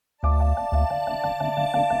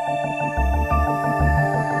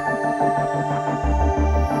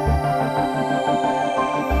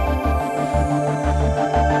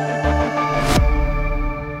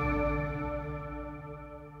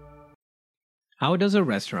How does a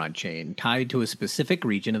restaurant chain tied to a specific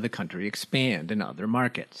region of the country expand in other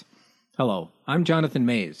markets? Hello, I'm Jonathan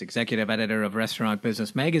Mays, executive editor of Restaurant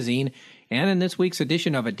Business Magazine, and in this week's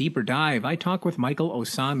edition of A Deeper Dive, I talk with Michael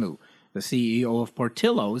Osanloo, the CEO of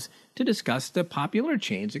Portillo's, to discuss the popular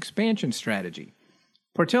chain's expansion strategy.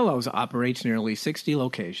 Portillo's operates nearly 60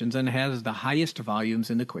 locations and has the highest volumes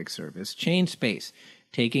in the quick service chain space,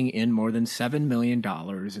 taking in more than $7 million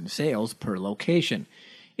in sales per location.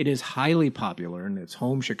 It is highly popular in its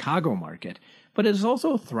home Chicago market, but it has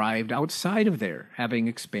also thrived outside of there, having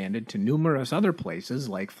expanded to numerous other places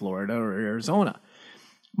like Florida or Arizona.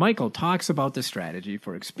 Michael talks about the strategy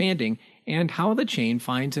for expanding and how the chain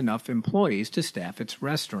finds enough employees to staff its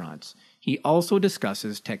restaurants. He also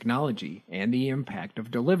discusses technology and the impact of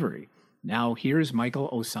delivery. Now, here's Michael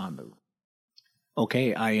Osanloo.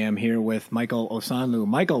 Okay, I am here with Michael Osanloo.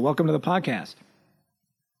 Michael, welcome to the podcast.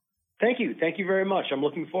 Thank you. Thank you very much. I'm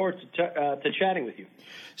looking forward to chatting with you.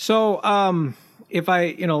 So, if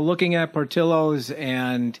I, looking at Portillo's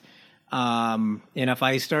and if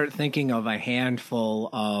I start thinking of a handful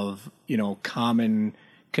of, common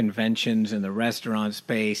conventions in the restaurant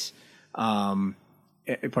space,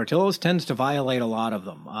 Portillo's tends to violate a lot of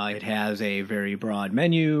them. It has a very broad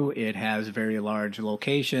menu. It has very large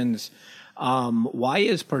locations. Why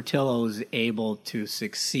is Portillo's able to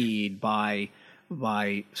succeed by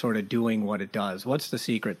sort of doing what it does? What's the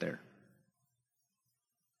secret there?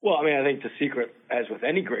 Well, I think the secret, as with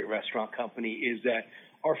any great restaurant company, is that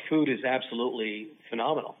our food is absolutely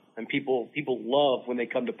phenomenal, and people love when they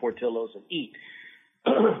come to Portillo's and eat.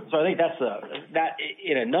 So I think that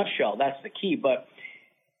in a nutshell, that's the key. But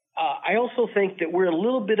I also think that we're a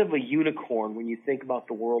little bit of a unicorn when you think about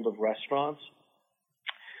the world of restaurants.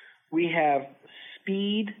 We have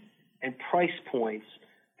speed and price points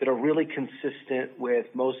that are really consistent with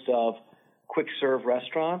most of quick serve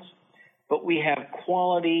restaurants, but we have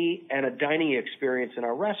quality and a dining experience in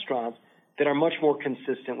our restaurants that are much more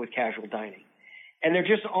consistent with casual dining. And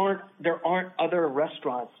there aren't other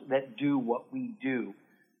restaurants that do what we do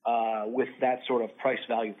with that sort of price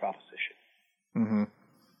value proposition. Mm-hmm.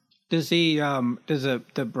 Does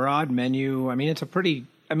the broad menu?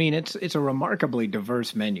 It's a remarkably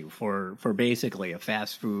diverse menu for basically a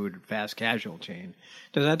fast casual chain.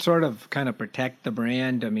 Does that sort of kind of protect the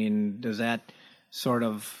brand? Does that sort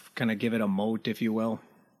of kind of give it a moat, if you will?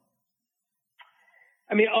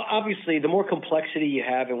 Obviously, the more complexity you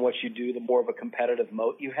have in what you do, the more of a competitive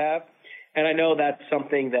moat you have. And I know that's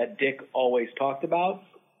something that Dick always talked about.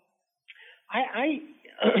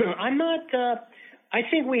 I'm not. I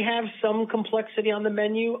think we have some complexity on the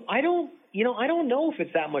menu. I don't know if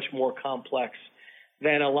it's that much more complex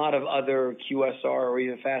than a lot of other QSR or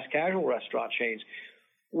even fast casual restaurant chains.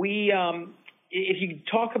 If you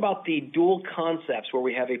talk about the dual concepts where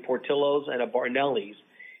we have a Portillo's and a Barnelli's,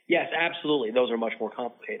 yes, absolutely, those are much more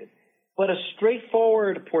complicated. But a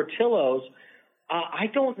straightforward Portillo's, I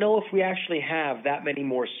don't know if we actually have that many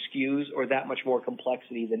more SKUs or that much more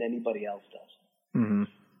complexity than anybody else does. Mm-hmm.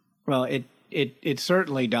 Well, it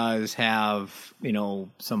certainly does have,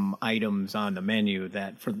 some items on the menu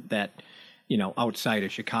that outside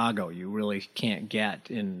of Chicago you really can't get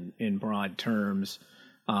in broad terms.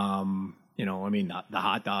 The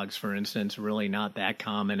hot dogs, for instance, really not that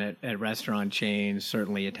common at restaurant chains.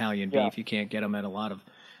 Certainly Italian beef, you can't get them at a lot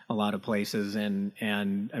of places, and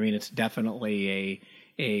it's definitely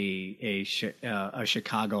a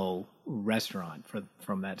Chicago restaurant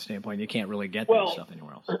from that standpoint. You can't really get that stuff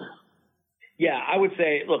anywhere else. Yeah, I would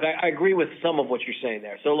say, look, I agree with some of what you're saying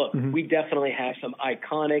there. So look, we definitely have some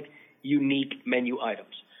iconic, unique menu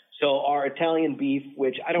items. So our Italian beef,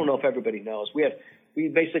 which I don't know if everybody knows, we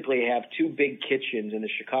basically have two big kitchens in the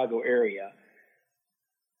Chicago area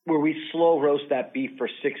where we slow roast that beef for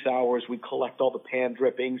 6 hours. We collect all the pan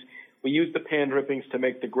drippings. We use the pan drippings to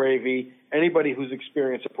make the gravy. Anybody who's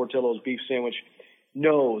experienced a Portillo's beef sandwich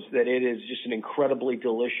knows that it is just an incredibly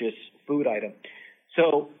delicious food item.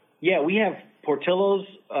 So, yeah, we have Portillo's,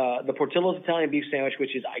 the Portillo's Italian beef sandwich,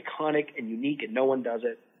 which is iconic and unique, and no one does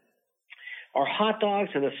it. Our hot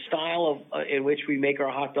dogs and the style in which we make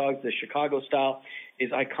our hot dogs, the Chicago style,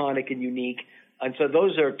 is iconic and unique. And so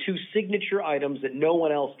those are two signature items that no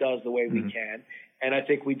one else does the way we can, and I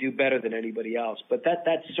think we do better than anybody else. But that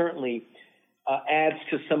certainly adds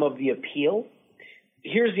to some of the appeal.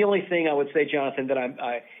 Here's the only thing I would say, Jonathan,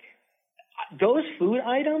 that those food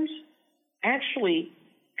items actually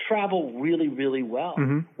travel really, really well.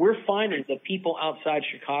 We're finding that people outside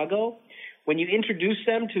Chicago, when you introduce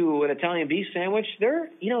them to an Italian beef sandwich, they're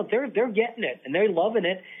getting it and they're loving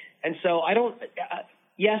it. And so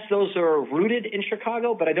yes, those are rooted in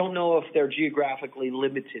Chicago, but I don't know if they're geographically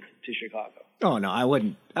limited to Chicago. Oh no, I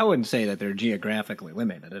wouldn't say that they're geographically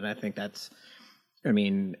limited, and I think that's. I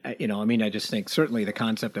just think certainly the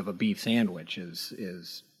concept of a beef sandwich is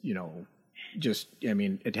just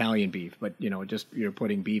Italian beef, but just you're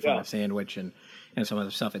putting beef on a sandwich and some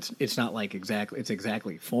other stuff. It's not like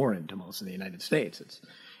exactly foreign to most of the United States.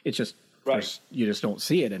 It's just right. You just don't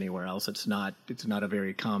see it anywhere else. It's not a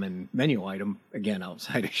very common menu item again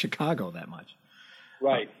outside of Chicago that much.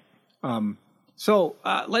 Right. So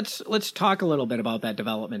let's talk a little bit about that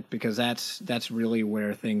development, because that's really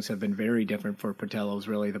where things have been very different for Portillo's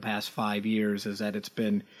really the past 5 years, is that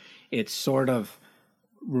it's sort of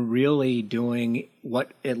really doing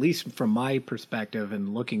what, at least from my perspective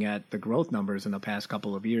and looking at the growth numbers in the past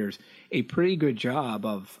couple of years, a pretty good job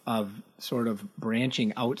of sort of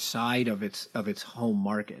branching outside of its home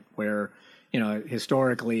market, where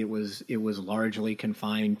historically it was largely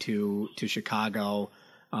confined to Chicago.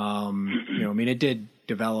 It did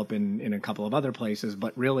develop in a couple of other places,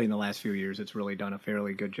 but really in the last few years, it's really done a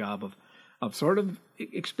fairly good job of sort of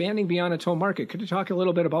expanding beyond its home market. Could you talk a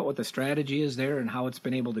little bit about what the strategy is there and how it's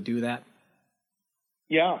been able to do that?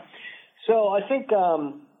 Yeah. So I think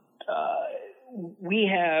we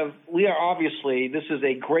are obviously, this is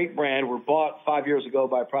a great brand. We're bought 5 years ago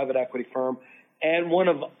by a private equity firm, and one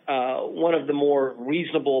of the more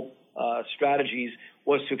reasonable strategies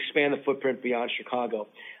was to expand the footprint beyond Chicago.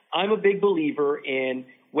 I'm a big believer in,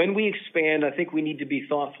 when we expand, I think we need to be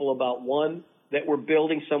thoughtful about, one, that we're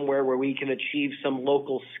building somewhere where we can achieve some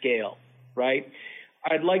local scale, right?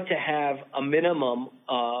 I'd like to have a minimum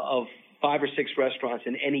of 5 or 6 restaurants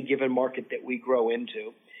in any given market that we grow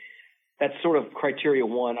into. That's sort of criteria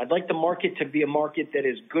one. I'd like the market to be a market that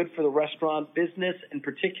is good for the restaurant business and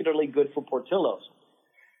particularly good for Portillo's.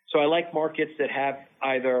 So I like markets that have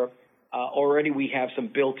either already we have some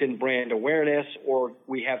built-in brand awareness, or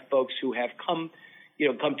we have folks who have come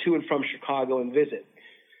to and from Chicago and visit.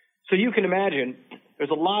 So you can imagine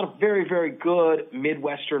there's a lot of very, very good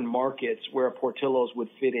Midwestern markets where Portillo's would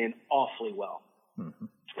fit in awfully well. Mm-hmm.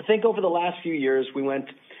 I think over the last few years we went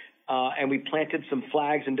and we planted some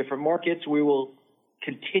flags in different markets. We will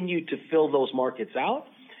continue to fill those markets out,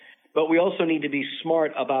 but we also need to be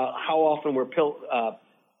smart about how often we're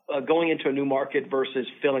going into a new market versus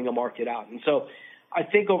filling a market out. And so I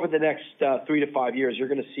think over the next 3 to 5 years, you're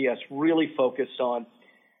going to see us really focused on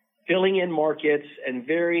filling in markets and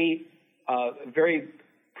very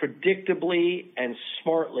predictably and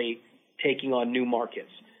smartly taking on new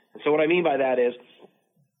markets. And so what I mean by that is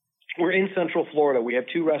we're in Central Florida. We have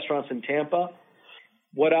 2 restaurants in Tampa.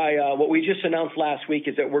 What we just announced last week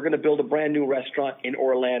is that we're going to build a brand new restaurant in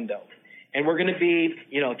Orlando. And we're going to be,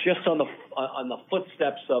 just on the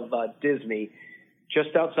footsteps of Disney,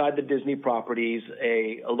 just outside the Disney properties,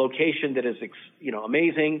 a location that is,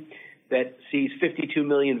 amazing, that sees 52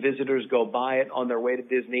 million visitors go by it on their way to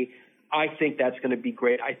Disney. I think that's going to be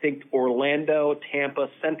great. I think Orlando, Tampa,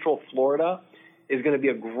 Central Florida is going to be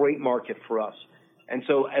a great market for us. And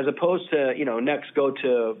so as opposed to, next go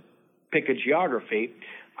to pick a geography,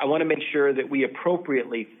 I want to make sure that we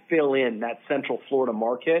appropriately fill in that Central Florida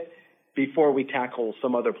market before we tackle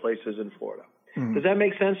some other places in Florida. Mm-hmm. Does that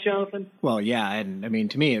make sense, Jonathan? Well, yeah.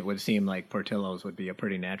 And to me, it would seem like Portillo's would be a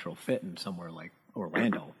pretty natural fit in somewhere like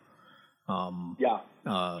Orlando. Yeah.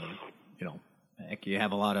 Heck, you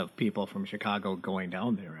have a lot of people from Chicago going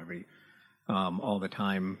down there all the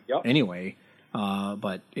time. Yep. Anyway.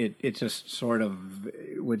 But it just sort of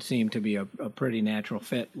would seem to be a pretty natural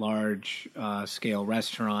fit, large scale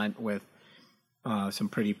restaurant with some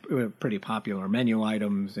pretty popular menu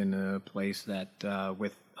items in a place that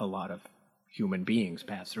with a lot of human beings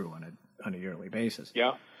pass through on a yearly basis.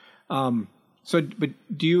 Yeah. But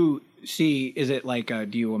do you see? Is it like?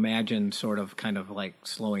 Do you imagine sort of kind of like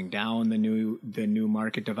slowing down the new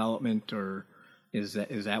market development, or is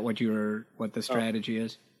that what the strategy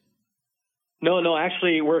is? No,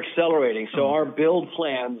 actually we're accelerating. So our build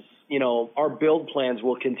plans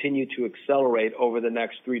will continue to accelerate over the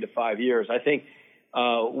next 3 to 5 years. I think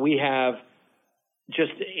we have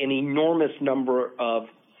just an enormous number of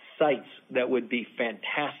sites that would be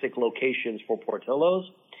fantastic locations for Portillo's.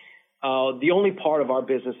 The only part of our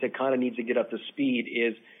business that kind of needs to get up to speed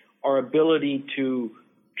is our ability to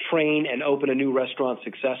train and open a new restaurant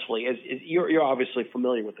successfully. You're obviously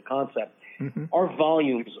familiar with the concept. Mm-hmm. Our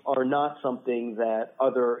volumes are not something that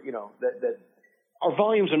other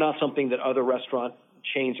restaurant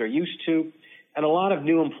chains are used to, and a lot of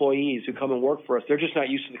new employees who come and work for us, they're just not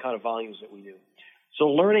used to the kind of volumes that we do. So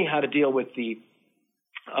learning how to deal with the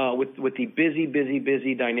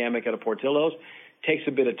busy dynamic at a Portillo's takes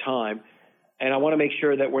a bit of time. And I want to make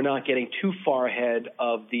sure that we're not getting too far ahead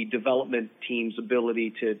of the development team's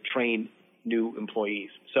ability to train new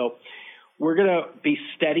employees. So we're going to be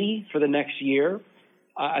steady for the next year.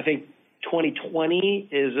 I think 2020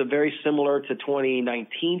 is very similar to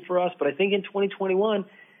 2019 for us, but I think in 2021, I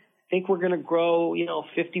think we're going to grow,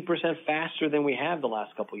 50% faster than we have the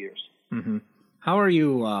last couple of years. Mm-hmm. How are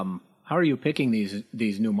you picking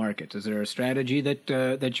these new markets? Is there a strategy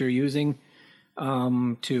that you're using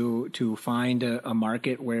to find a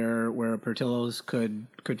market where Portillo's could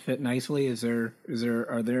fit nicely? Are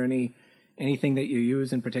there anything that you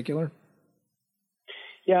use in particular?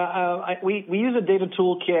 Yeah, we use a data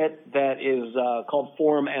toolkit that is called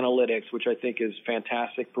Forum Analytics, which I think is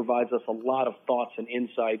fantastic, provides us a lot of thoughts and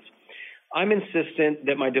insights. I'm insistent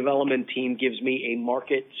that my development team gives me a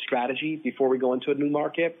market strategy before we go into a new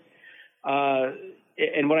market.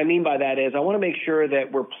 And what I mean by that is I want to make sure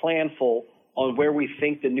that we're planful on where we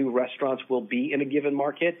think the new restaurants will be in a given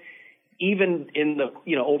market, even in the,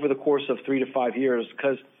 over the course of 3 to 5 years,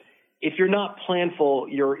 because if you're not planful,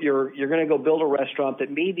 you're going to go build a restaurant that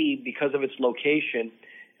maybe because of its location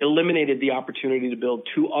eliminated the opportunity to build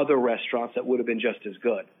 2 other restaurants that would have been just as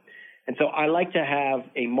good. And so I like to have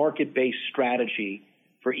a market-based strategy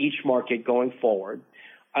for each market going forward.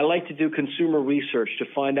 I like to do consumer research to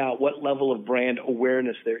find out what level of brand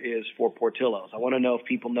awareness there is for Portillo's. I want to know if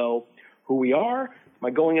people know who we are. Am I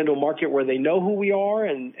going into a market where they know who we are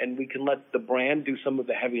and we can let the brand do some of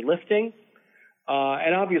the heavy lifting?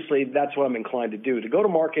 And obviously, that's what I'm inclined to do, to go to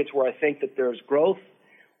markets where I think that there's growth,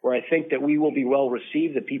 where I think that we will be well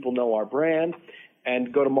received, that people know our brand,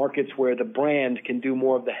 and go to markets where the brand can do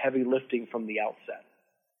more of the heavy lifting from the outset.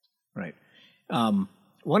 Right.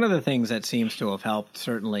 One of the things that seems to have helped,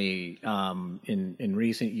 certainly in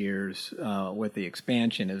recent years with the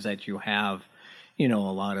expansion, is that you have, a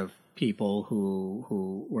lot of people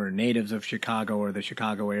who were natives of Chicago or the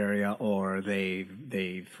Chicago area, or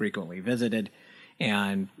they frequently visited,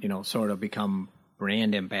 and sort of become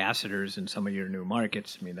brand ambassadors in some of your new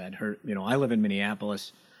markets. I mean, that hurt. I live in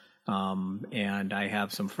Minneapolis, and I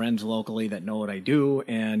have some friends locally that know what I do,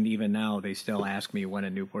 and even now they still ask me when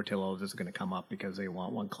a new Portillo's is going to come up because they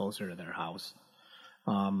want one closer to their house.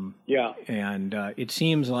 Yeah, and it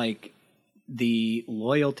seems like the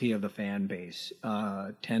loyalty of the fan base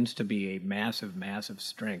tends to be a massive, massive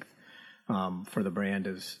strength for the brand,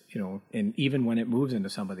 and even when it moves into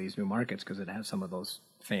some of these new markets, because it has some of those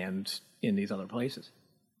fans in these other places.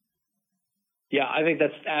 Yeah, I think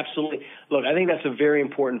that's absolutely. Look, I think that's a very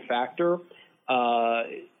important factor.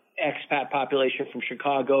 Expat population from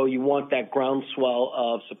Chicago, you want that groundswell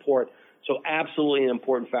of support. So absolutely an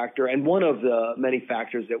important factor, and one of the many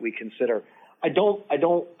factors that we consider. I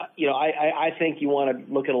think you want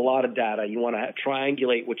to look at a lot of data. You want to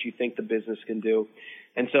triangulate what you think the business can do.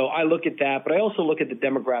 And so I look at that, but I also look at the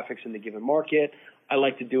demographics in the given market. I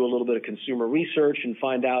like to do a little bit of consumer research and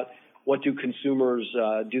find out what do consumers,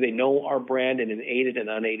 do they know our brand in an aided and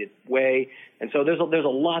unaided way? And so there's a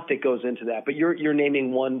lot that goes into that, but you're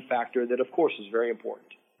naming one factor that, of course, is very important.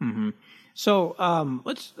 Mm-hmm. So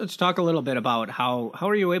let's talk a little bit about how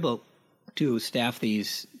are you able to staff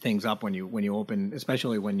these things up when you open,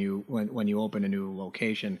 especially when you open a new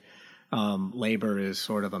location. Labor is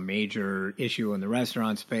sort of a major issue in the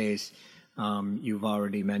restaurant space. You've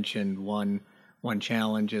already mentioned one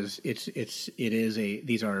challenge is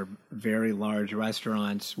these are very large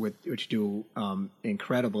restaurants which do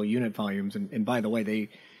incredible unit volumes, and by the way,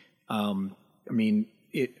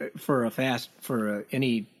 for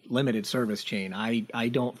any limited service chain, I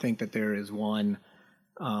don't think that there is one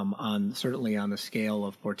certainly on the scale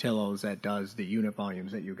of Portillo's that does the unit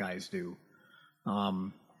volumes that you guys do.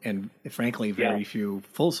 And frankly, very few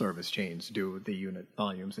full-service chains do the unit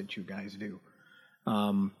volumes that you guys do.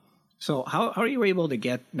 So how are you able to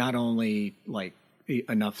get not only like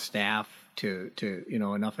enough staff to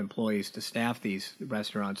enough employees to staff these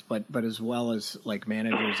restaurants, but as well as like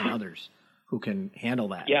managers and others who can handle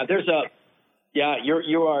that? Yeah,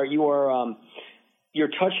 you're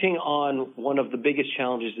touching on one of the biggest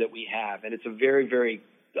challenges that we have, and it's a very, very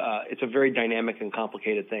dynamic and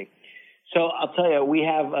complicated thing. So I'll tell you, we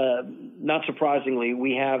have, not surprisingly,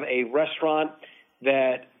 we have a restaurant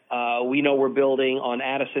that we know we're building on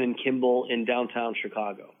Addison and Kimball in downtown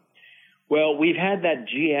Chicago. Well, we've had that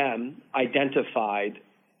GM identified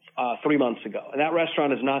 3 months ago, and that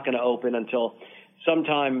restaurant is not going to open until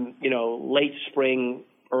sometime, late spring,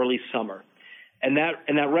 early summer. And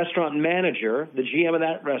that restaurant manager, the GM of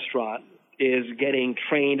that restaurant, is getting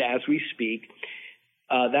trained as we speak.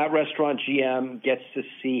 That restaurant GM gets to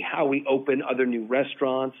see how we open other new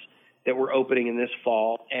restaurants that we're opening in this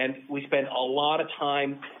fall. And we spend a lot of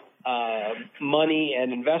time money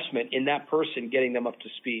and investment in that person getting them up to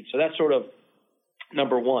speed. So that's sort of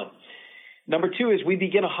number one. Number two is we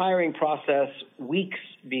begin a hiring process weeks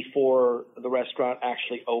before the restaurant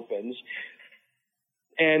actually opens,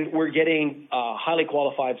 and we're getting highly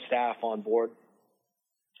qualified staff on board.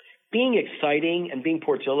 Being exciting and being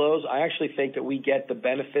Portillo's, I actually think that we get the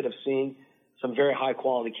benefit of seeing some very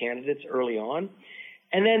high-quality candidates early on.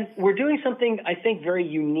 And then we're doing something, I think, very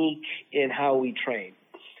unique in how we train.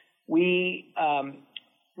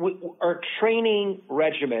 Our training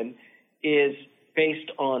regimen is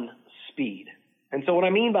based on speed. And so what I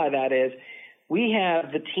mean by that is we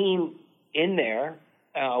have the team in there.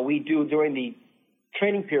 We do during the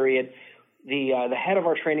training period, the head of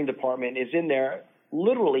our training department is in there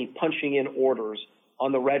literally punching in orders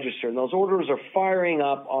on the register. And those orders are firing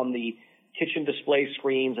up on the kitchen display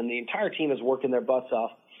screens, and the entire team is working their butts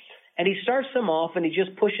off. And he starts them off, and he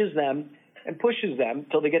just pushes them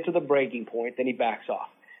until they get to the breaking point. Then he backs off.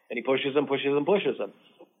 Then he pushes them.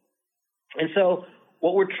 And so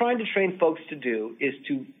what we're trying to train folks to do is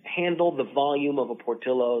to handle the volume of a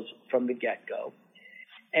Portillo's from the get-go.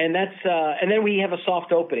 And and then we have a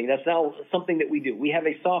soft opening. That's now something that we do. We have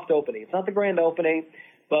a soft opening. It's not the grand opening,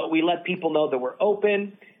 but we let people know that we're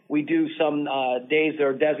open. We do some days that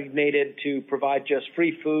are designated to provide just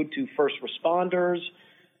free food to first responders.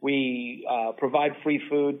 We provide free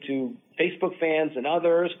food to Facebook fans and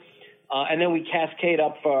others. And then we cascade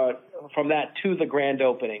up from that to the grand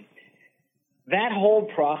opening. That whole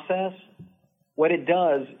process, what it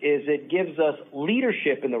does is it gives us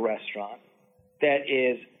leadership in the restaurant that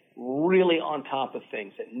is really on top of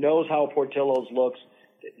things, that knows how Portillo's looks,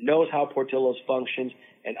 that knows how Portillo's functions,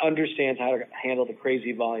 and understands how to handle the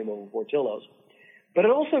crazy volume of Portillo's. But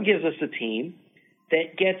it also gives us a team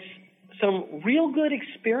that gets some real good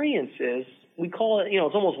experiences. We call it,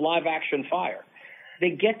 it's almost live action fire.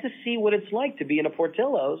 They get to see what it's like to be in a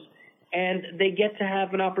Portillo's, and they get to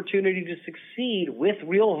have an opportunity to succeed with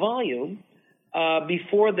real volume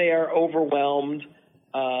before they are overwhelmed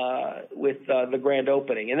with the grand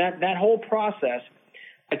opening. And that whole process,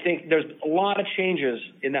 I think there's a lot of changes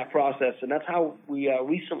in that process, and that's how we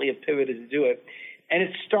recently have pivoted to do it. And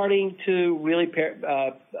it's starting to really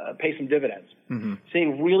pay some dividends. Mm-hmm.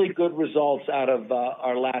 Seeing really good results out of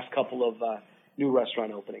our last couple of new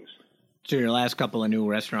restaurant openings. So your last couple of new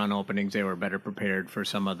restaurant openings, they were better prepared for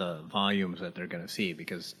some of the volumes that they're going to see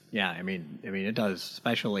because, I mean, it does,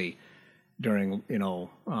 especially during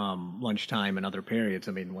lunchtime and other periods.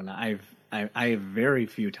 I mean, when I have very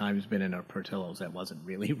few times been in a Portillo's that wasn't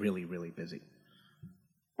really, really, really busy.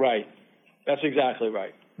 Right, that's exactly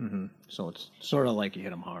right. Mm-hmm. So it's sort of like you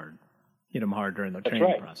hit them hard during the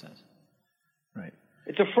training process. Right.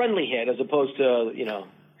 It's a friendly hit as opposed to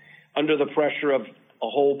under the pressure of a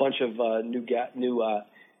whole bunch of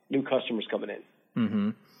new customers coming in. Mm-hmm.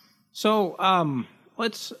 So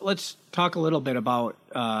let's talk a little bit about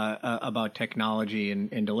technology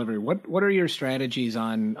and delivery. What are your strategies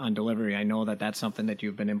on delivery? I know that's something that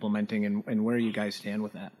you've been implementing, and where you guys stand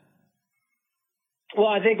with that. Well,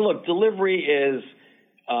 I think delivery is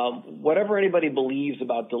whatever anybody believes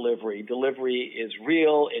about delivery. Delivery is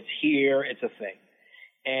real. It's here. It's a thing.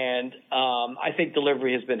 And I think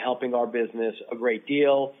delivery has been helping our business a great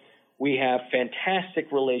deal. We have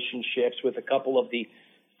fantastic relationships with a couple of the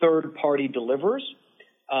third-party delivers.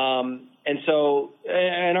 And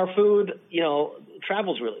our food,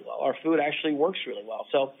 travels really well. Our food actually works really well.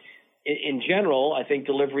 So in general, I think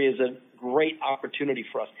delivery is a great opportunity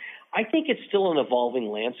for us. I think it's still an evolving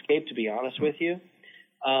landscape, to be honest with you.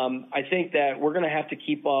 I think that we're going to have to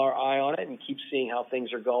keep our eye on it and keep seeing how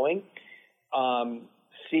things are going.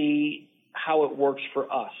 See how it works for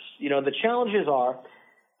us. The challenges are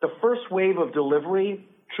the first wave of delivery,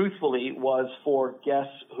 truthfully, was for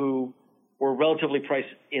guests who were relatively price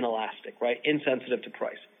inelastic, right? Insensitive to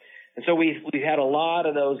price. And so we've had a lot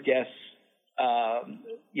of those guests,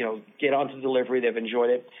 get onto delivery. They've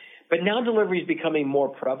enjoyed it. But now delivery is becoming more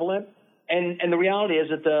prevalent. And the reality is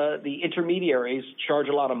that the intermediaries charge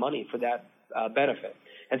a lot of money for that benefit.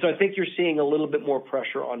 And so I think you're seeing a little bit more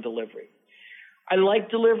pressure on delivery. I like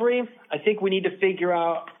delivery. I think we need to figure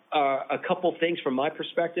out a couple things from my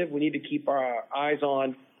perspective. We need to keep our eyes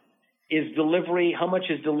on how much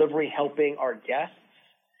is delivery helping our guests?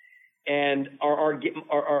 And are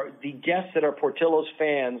the guests that are Portillo's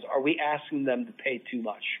fans, are we asking them to pay too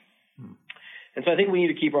much? And so I think we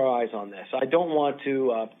need to keep our eyes on this. I don't want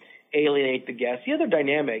to alienate the guests. The other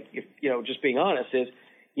dynamic, just being honest, is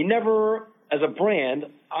as a brand,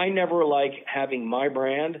 I never like having my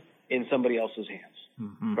brand in somebody else's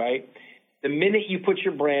hands, right? The minute you put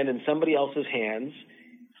your brand in somebody else's hands,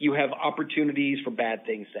 you have opportunities for bad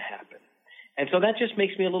things to happen. And so that just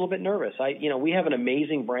makes me a little bit nervous. We have an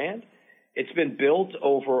amazing brand. It's been built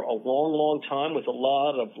over a long, long time with a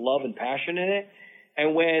lot of love and passion in it.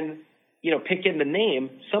 And when, pick in the name,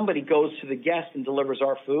 somebody goes to the guest and delivers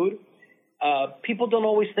our food, people don't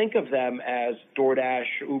always think of them as DoorDash,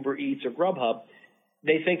 Uber Eats, or Grubhub.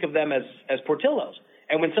 They think of them as Portillo's.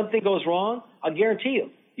 And when something goes wrong, I'll guarantee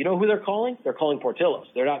you know who they're calling? They're calling Portillo's.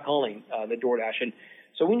 They're not calling the DoorDash. And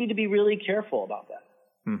so we need to be really careful about that.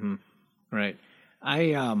 Mm-hmm. Right.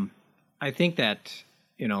 I think that,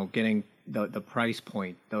 getting the price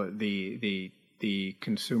point, the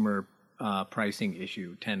consumer pricing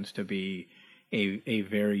issue tends to be a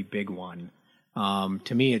very big one.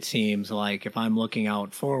 To me, it seems like if I'm looking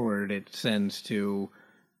out forward, it tends to,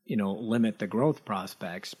 limit the growth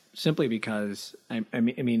prospects simply because I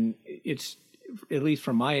mean, it's, at least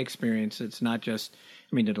from my experience, it's not just,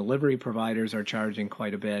 the delivery providers are charging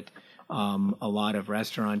quite a bit. A lot of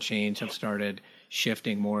restaurant chains have started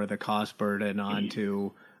shifting more of the cost burden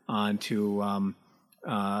onto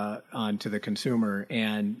the consumer.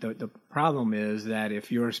 And the problem is that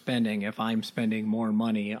if I'm spending more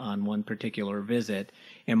money on one particular visit,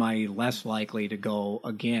 am I less likely to go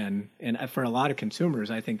again? And for a lot of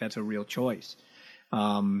consumers, I think that's a real choice.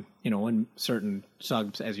 In certain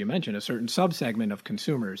as you mentioned, a certain subsegment of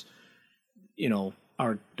consumers,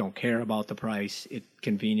 don't care about the price.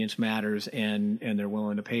 Convenience matters, and they're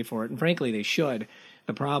willing to pay for it. And frankly, they should.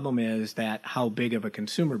 The problem is that how big of a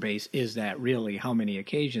consumer base is that really? How many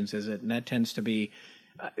occasions is it? And that tends to be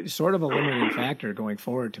sort of a limiting factor going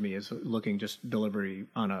forward to me, is looking just delivery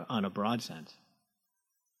on a broad sense.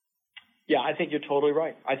 Yeah, I think you're totally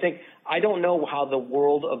right. I don't know how the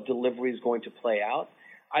world of delivery is going to play out.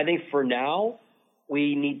 I think for now,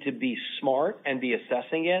 we need to be smart and be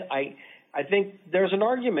assessing it. I think there's an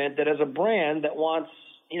argument that as a brand that wants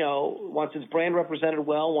its brand represented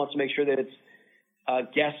well, wants to make sure that its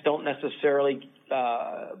guests don't necessarily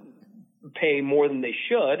pay more than they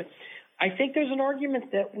should. I think there's an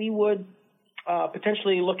argument that we would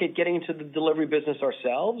potentially look at getting into the delivery business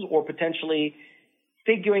ourselves, or potentially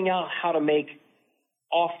figuring out how to make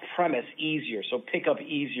off-premise easier, so pick up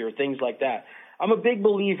easier, things like that. I'm a big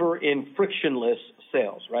believer in frictionless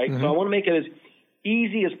sales, right? Mm-hmm. So I want to make it as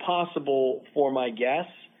easy as possible for my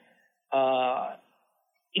guests,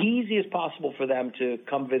 easy as possible for them to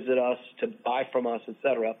come visit us, to buy from us,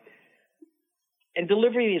 etc. And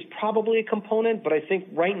delivery is probably a component, but I think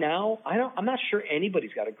right now, I'm not sure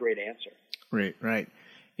anybody's got a great answer. Right.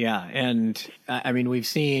 Yeah, and we've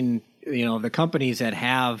seen, the companies that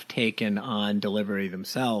have taken on delivery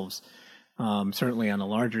themselves, certainly on a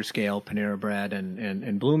larger scale, Panera Bread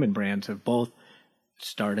and Bloomin' Brands have both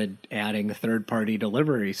started adding third-party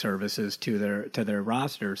delivery services to their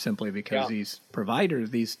roster, simply because these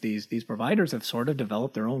providers have sort of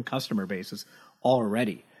developed their own customer bases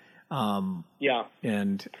already. And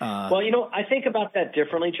I think about that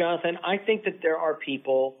differently, Jonathan. I think that there are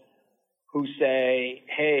people who say,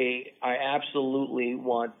 "Hey, I absolutely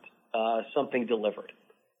want something delivered,"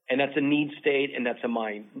 and that's a need state, and that's a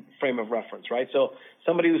mind frame of reference, right? So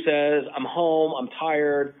somebody who says, "I'm home, I'm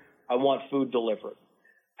tired, I want food delivered."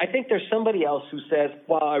 I think there's somebody else who says,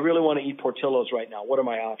 "Well, I really want to eat Portillo's right now. What are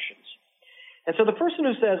my options?" And so the person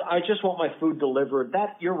who says, "I just want my food delivered,"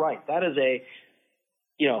 that, you're right. That is a,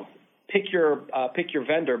 pick your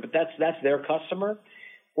vendor, but that's their customer.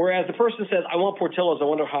 Whereas the person says, "I want Portillo's, I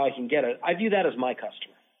wonder how I can get it," I view that as my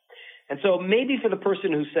customer. And so maybe for the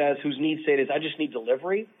person whose need state is, "I just need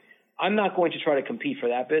delivery," I'm not going to try to compete for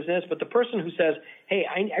that business. But the person who says, "Hey,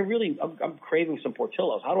 I'm craving some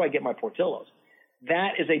Portillo's. How do I get my Portillo's?"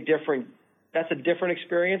 That's a different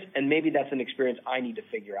experience, and maybe that's an experience I need to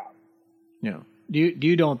figure out. Yeah. Do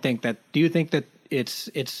you think that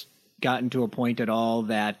it's gotten to a point at all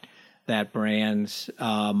that brands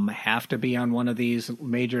have to be on one of these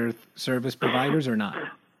major service providers or not?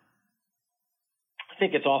 I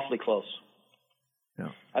think it's awfully close. Yeah.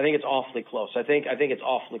 I think it's awfully close. I think it's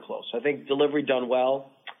awfully close. I think delivery done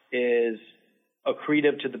well is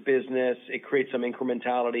accretive to the business. It creates some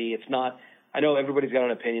incrementality. It's not. I know everybody's got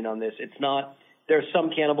an opinion on this. It's not. There's some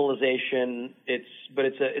cannibalization. But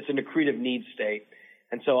it's an accretive need state.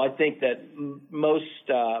 And so I think that most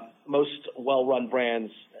well-run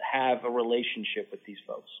brands have a relationship with these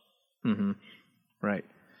folks. Mm-hmm. Right.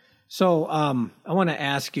 So I want to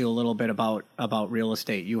ask you a little bit about real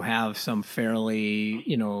estate. You have some fairly,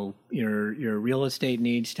 your real estate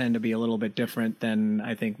needs tend to be a little bit different than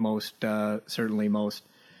I think most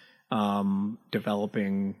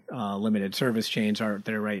developing limited service chains aren't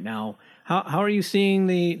there right now. How are you seeing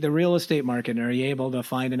the real estate market? Are you able to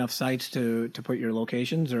find enough sites to put your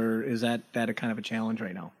locations, or is that a kind of a challenge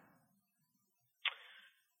right now?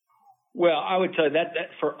 Well, I would tell you that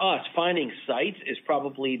for us, finding sites is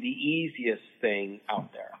probably the easiest thing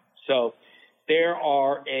out there. So there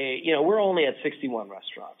are we're only at 61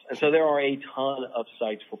 restaurants, and so there are a ton of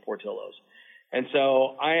sites for Portillo's. And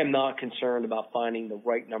so I am not concerned about finding the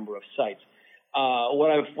right number of sites.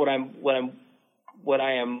 What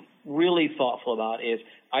I am really thoughtful about is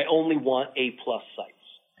I only want A+ sites.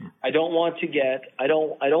 I don't want to I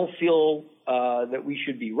don't feel that we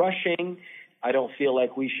should be rushing. I don't feel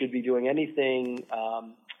like we should be doing anything,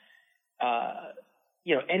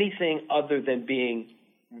 anything other than being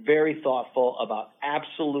very thoughtful about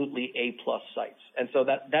absolutely A+ sites. And so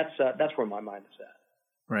that's where my mind is at.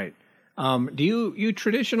 Right. Do you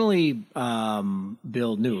traditionally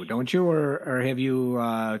build new, don't you, or have you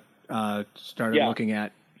started looking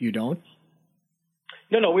at? You don't?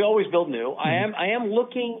 No, we always build new. Mm-hmm. I am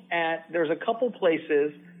looking at. There's a couple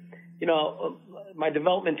places. My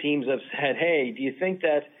development teams have said, "Hey, do you think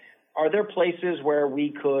that are there places where we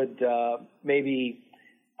could maybe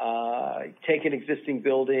take an existing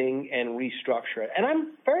building and restructure it?" And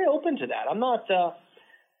I'm very open to that. I'm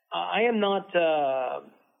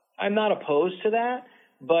not opposed to that,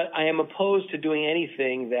 but I am opposed to doing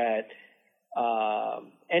anything that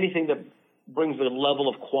brings the level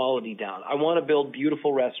of quality down. I want to build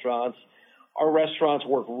beautiful restaurants. Our restaurants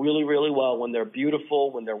work really, really well when they're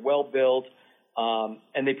beautiful, when they're well built,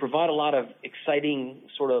 and they provide a lot of exciting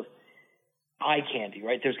sort of eye candy,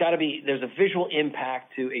 right? There's a visual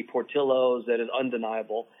impact to a Portillo's that is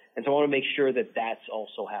undeniable, and so I want to make sure that that's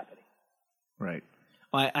also happening. Right.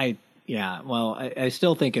 I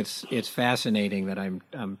still think it's fascinating that I'm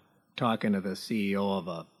talking to the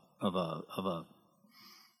CEO of a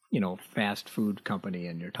fast food company,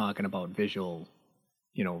 and you're talking about visual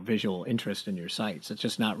interest in your sites. It's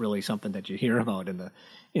just not really something that you hear about in the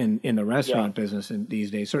restaurant business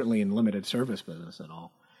these days, certainly in limited service business at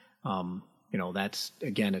all. That's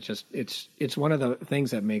again, it's one of the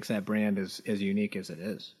things that makes that brand as unique as it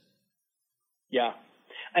is. Yeah.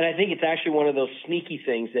 And I think it's actually one of those sneaky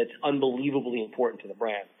things that's unbelievably important to the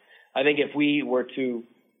brand. I think if we were to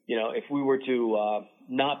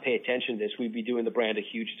not pay attention to this, we'd be doing the brand a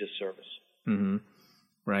huge disservice. Mm-hmm.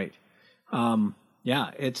 Right.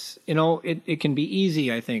 It's it can be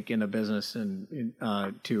easy, I think, in a business and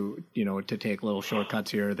to take little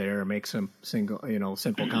shortcuts here or there, make some simple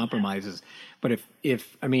compromises. But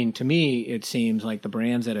if to me, it seems like the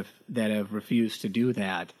brands that have refused to do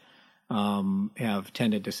that have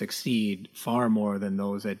tended to succeed far more than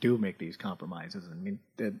those that do make these compromises. I mean,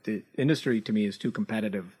 the industry to me is too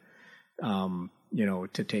competitive, to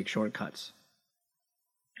take shortcuts.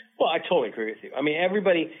 Well, I totally agree with you. I mean,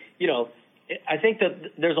 everybody, I think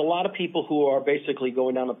that there's a lot of people who are basically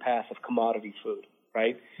going down the path of commodity food,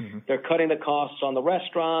 right? Mm-hmm. They're cutting the costs on the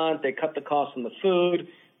restaurant. They cut the costs on the food.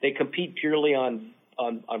 They compete purely on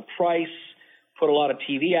price, put a lot of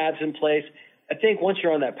TV ads in place. I think once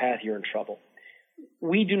you're on that path, you're in trouble.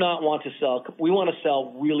 We do not want to sell. We want to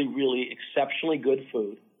sell really, really exceptionally good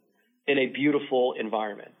food in a beautiful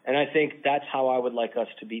environment. And I think that's how I would like us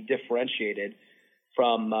to be differentiated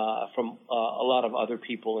from a lot of other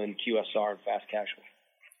people in QSR and fast casual.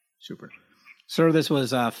 Super. Sir, this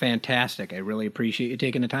was fantastic. I really appreciate you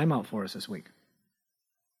taking the time out for us this week.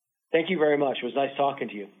 Thank you very much. It was nice talking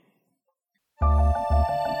to you.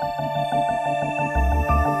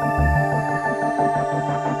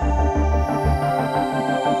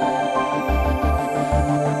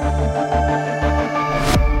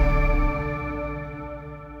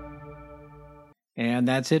 And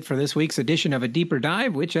that's it for this week's edition of A Deeper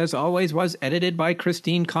Dive, which, as always, was edited by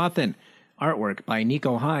Christine Cawthon. Artwork by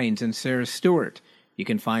Nico Hines and Sarah Stewart. You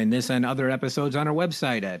can find this and other episodes on our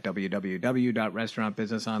website at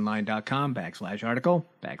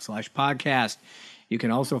www.restaurantbusinessonline.com/article/podcast. You can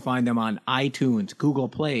also find them on iTunes, Google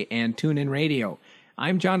Play, and TuneIn Radio.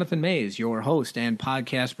 I'm Jonathan Mays, your host and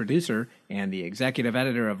podcast producer, and the executive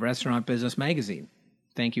editor of Restaurant Business Magazine.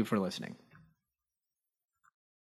 Thank you for listening.